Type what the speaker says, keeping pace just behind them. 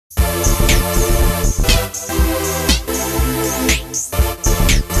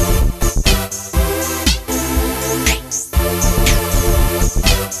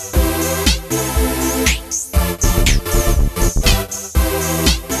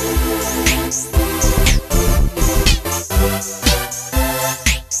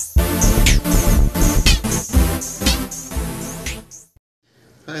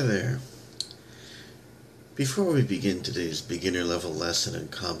Before we begin today's beginner level lesson in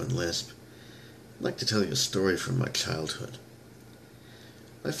Common Lisp, I'd like to tell you a story from my childhood.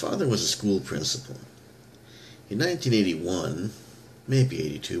 My father was a school principal. In 1981, maybe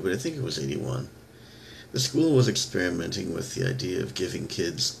 82, but I think it was 81, the school was experimenting with the idea of giving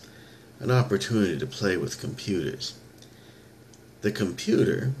kids an opportunity to play with computers. The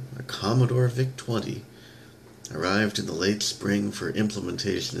computer, a Commodore VIC-20, arrived in the late spring for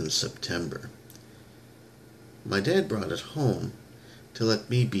implementation in September. My dad brought it home to let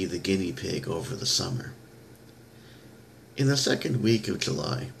me be the guinea pig over the summer. In the second week of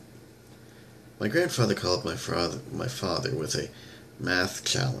July, my grandfather called my father with a math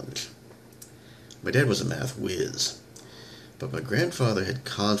challenge. My dad was a math whiz, but my grandfather had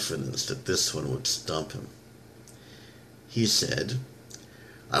confidence that this one would stump him. He said,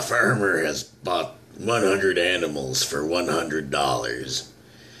 "A farmer has bought 100 animals for $100.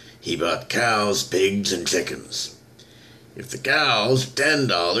 He bought cows, pigs, and chickens. If the cows are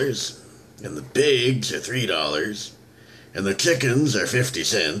 $10, and the pigs are $3, and the chickens are 50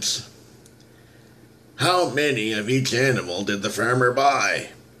 cents, how many of each animal did the farmer buy?"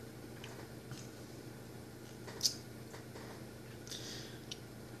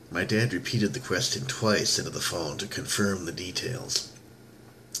 My dad repeated the question twice into the phone to confirm the details.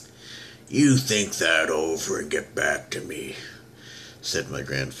 "You think that over and get back to me," said my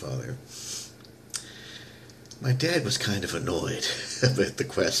grandfather. My dad was kind of annoyed about the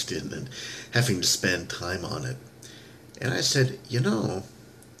question and having to spend time on it. And I said,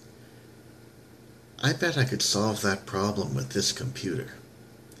 I bet I could solve that problem with this computer.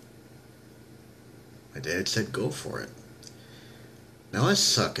 My dad said, "Go for it." Now, I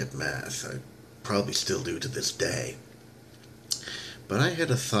suck at math. I probably still do to this day. But I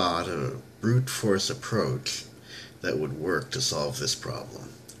had a thought, a brute force approach that would work to solve this problem.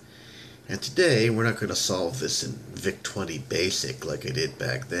 And today, we're not going to solve this in VIC-20 Basic like I did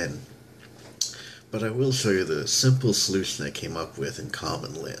back then. But I will show you the simple solution I came up with in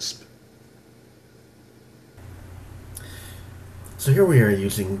Common Lisp. So here we are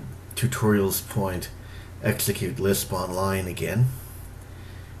using tutorials point execute Lisp online again.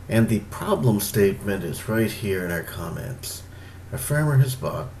 And the problem statement is right here in our comments. A farmer has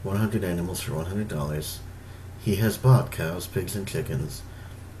bought 100 animals for $100. He has bought cows, pigs, and chickens.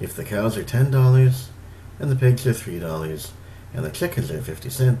 If the cows are $10 and the pigs are $3 and the chickens are 50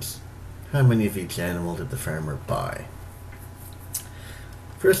 cents, how many of each animal did the farmer buy?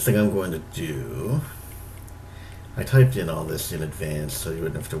 First thing I'm going to do, I typed in all this in advance so you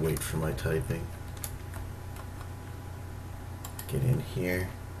wouldn't have to wait for my typing. Get in here.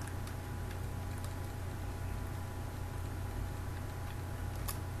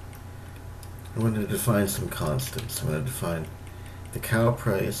 I'm going to define some constants. I'm going to define the cow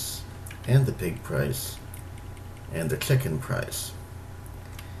price and the pig price and the chicken price.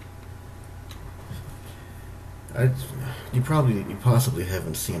 You possibly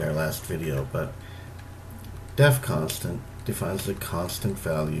haven't seen our last video, but def constant defines a constant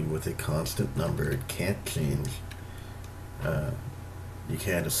value with a constant number. It can't change. You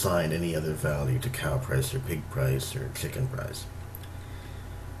can't assign any other value to cow price or pig price or chicken price.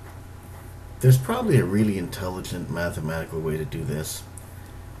 There's probably a really intelligent mathematical way to do this,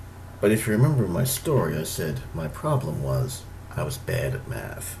 but if you remember my story, I said my problem was I was bad at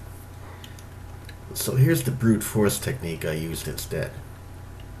math. So here's the brute force technique I used instead.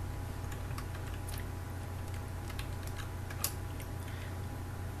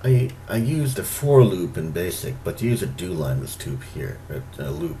 I used a for loop in BASIC, but to use a do line with tube here, a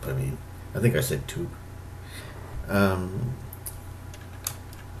loop, I think I said tube.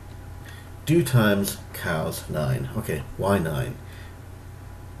 Do times cows 9. Okay, why 9?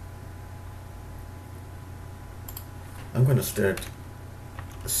 I'm going to start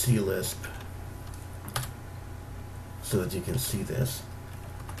C Lisp so that you can see this.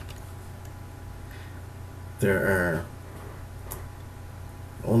 There are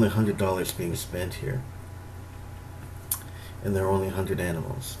only $100 being spent here, and there are only 100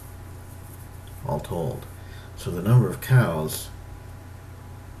 animals, all told. So the number of cows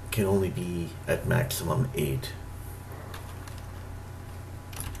can only be at maximum 8.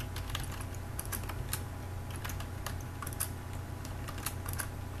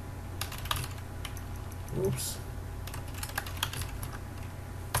 Oops.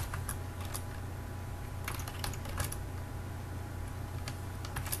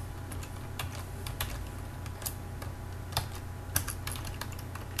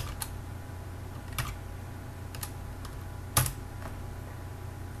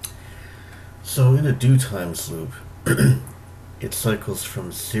 So in a do times loop, it cycles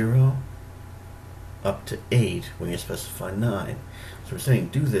from 0 up to 8 when you specify 9. So we're saying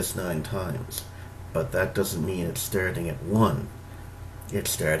do this 9 times, but that doesn't mean it's starting at 1. It's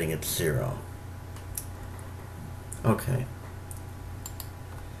starting at 0. Okay.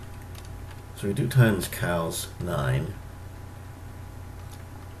 So we do times cows 9.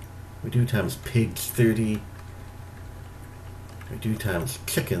 We do times pigs 30. We do times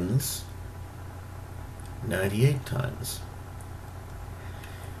chickens 98 times.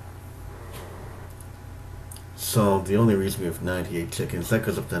 So the only reason we have 98 chickens, that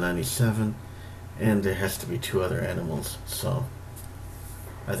goes up to 97, and there has to be 2 other animals, so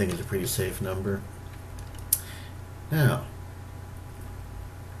I think it's a pretty safe number. Now,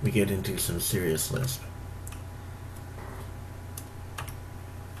 we get into some serious Lisp.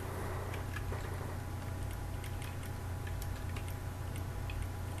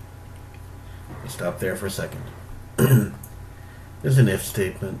 Let's stop there for a second. There's an if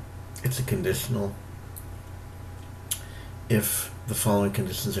statement. It's a conditional. If the following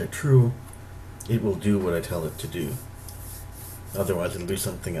conditions are true, it will do what I tell it to do. Otherwise, it'll do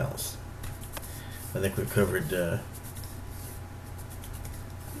something else. I think we've covered,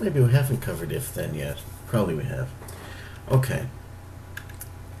 maybe we haven't covered if then yet. Probably we have. Okay.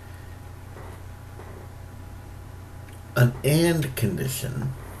 An AND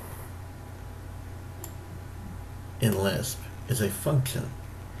condition in Lisp is a function.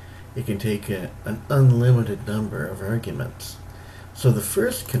 It can take an unlimited number of arguments. So the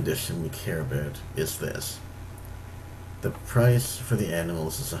first condition we care about is this. The price for the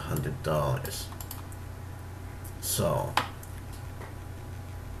animals is $100. So,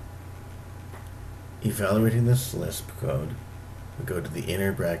 evaluating this Lisp code, we go to the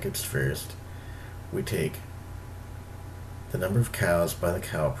inner brackets first. We take the number of cows by the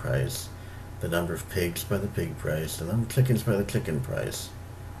cow price, the number of pigs by the pig price, the number of chickens by the chicken price,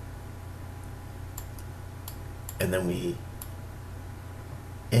 and then we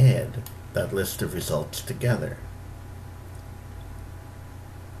add that list of results together.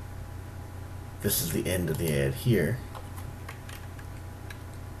 This is the end of the add here.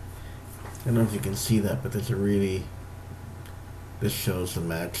 I don't know if you can see that, but there's a really, this shows the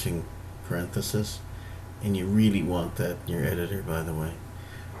matching parenthesis, and you really want that in your editor, by the way.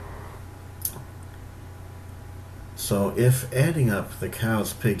 So if adding up the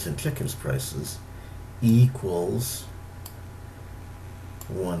cows, pigs, and chickens prices equals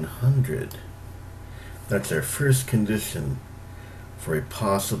 100, that's our first condition for a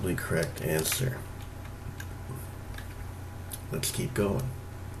possibly correct answer. Let's keep going.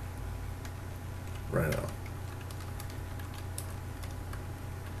 Right on.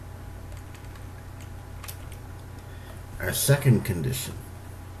 Our second condition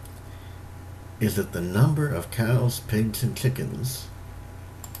is that the number of cows, pigs, and chickens,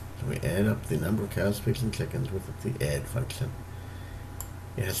 so we add up the number of cows, pigs, and chickens with the add function,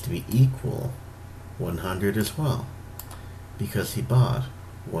 it has to be equal 100 as well, because he bought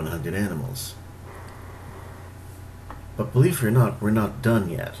 100 animals. But believe it or not, we're not done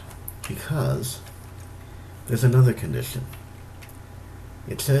yet, because there's another condition.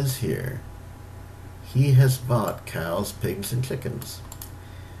 It says here, he has bought cows, pigs, and chickens.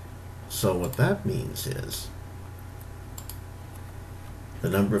 So what that means is the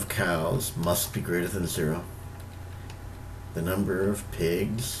number of cows must be greater than 0. The number of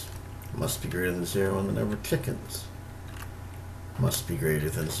pigs must be greater than 0, and the number of chickens must be greater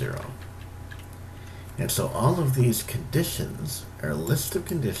than 0. And so all of these conditions are a list of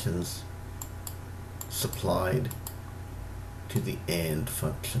conditions supplied to the AND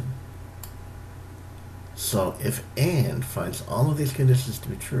function. So if AND finds all of these conditions to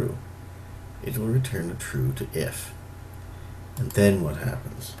be true, it will return a true to if. And then what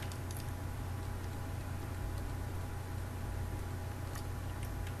happens?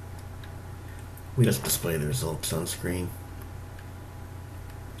 We just display the results on screen.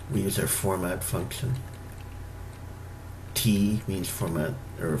 We use our format function. T means format,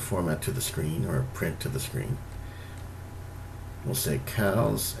 or format to the screen, or print to the screen. We'll say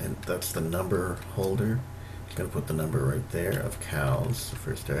cows, and that's the number holder. It's going to put the number right there of cows, the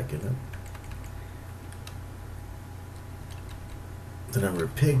first argument. The number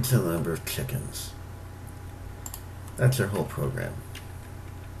of pigs and the number of chickens. That's our whole program.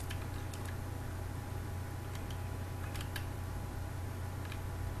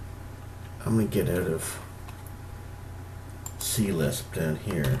 I'm going to get out of C Lisp down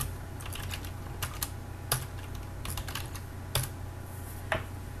here.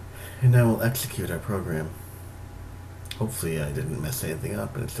 And now we'll execute our program. Hopefully I didn't mess anything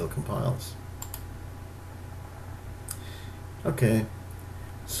up and it still compiles. Okay,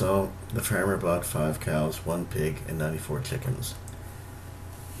 So the farmer bought 5 cows, 1 pig, and 94 chickens.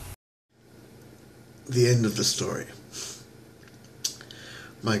 The end of the story.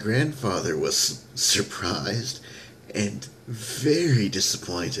 My grandfather was surprised and very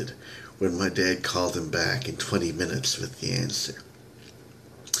disappointed when my dad called him back in 20 minutes with the answer.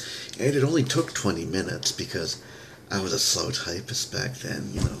 And it only took 20 minutes because I was a slow typist back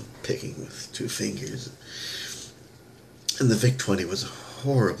then, picking with 2 fingers. And the VIC-20 was a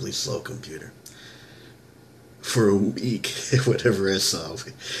horribly slow computer. For a week, whatever I saw,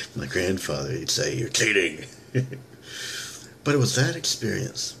 my grandfather, he'd say, "You're cheating." But it was that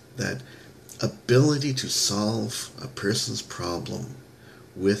experience, that ability to solve a person's problem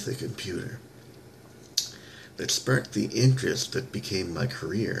with a computer, that sparked the interest that became my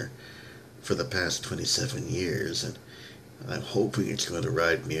career for the past 27 years, and I'm hoping it's going to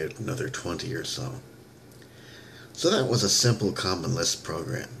ride me out another 20 or so. So that was a simple Common Lisp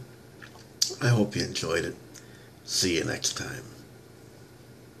program. I hope you enjoyed it. See you next time.